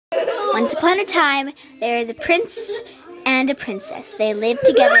Once upon a time, there is a prince and a princess. They lived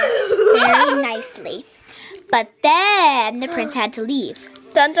together very nicely. But then the prince had to leave.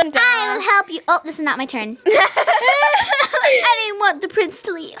 Dun, dun, dun. I will help you. Oh, this is not my turn. I didn't want the prince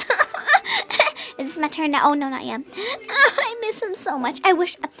to leave. Is this my turn now? Oh, no, not yet. I miss him so much. I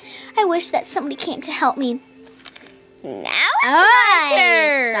wish that somebody came to help me. Now it's my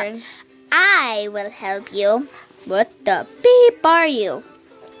turn. Stop. I will help you. What the beep are you?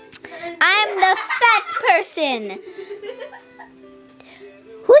 I'm the fat person.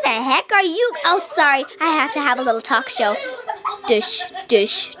 Who the heck are you? Oh, sorry. I have to have a little talk show. Dush,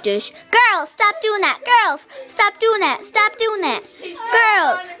 dush, dush. Girls, stop doing that. Girls, stop doing that. Stop doing that.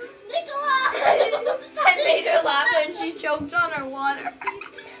 Girls. I made her laugh and she choked on her water.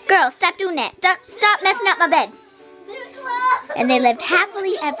 Girls, stop doing that. Stop messing up my bed. And they lived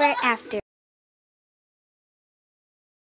happily ever after.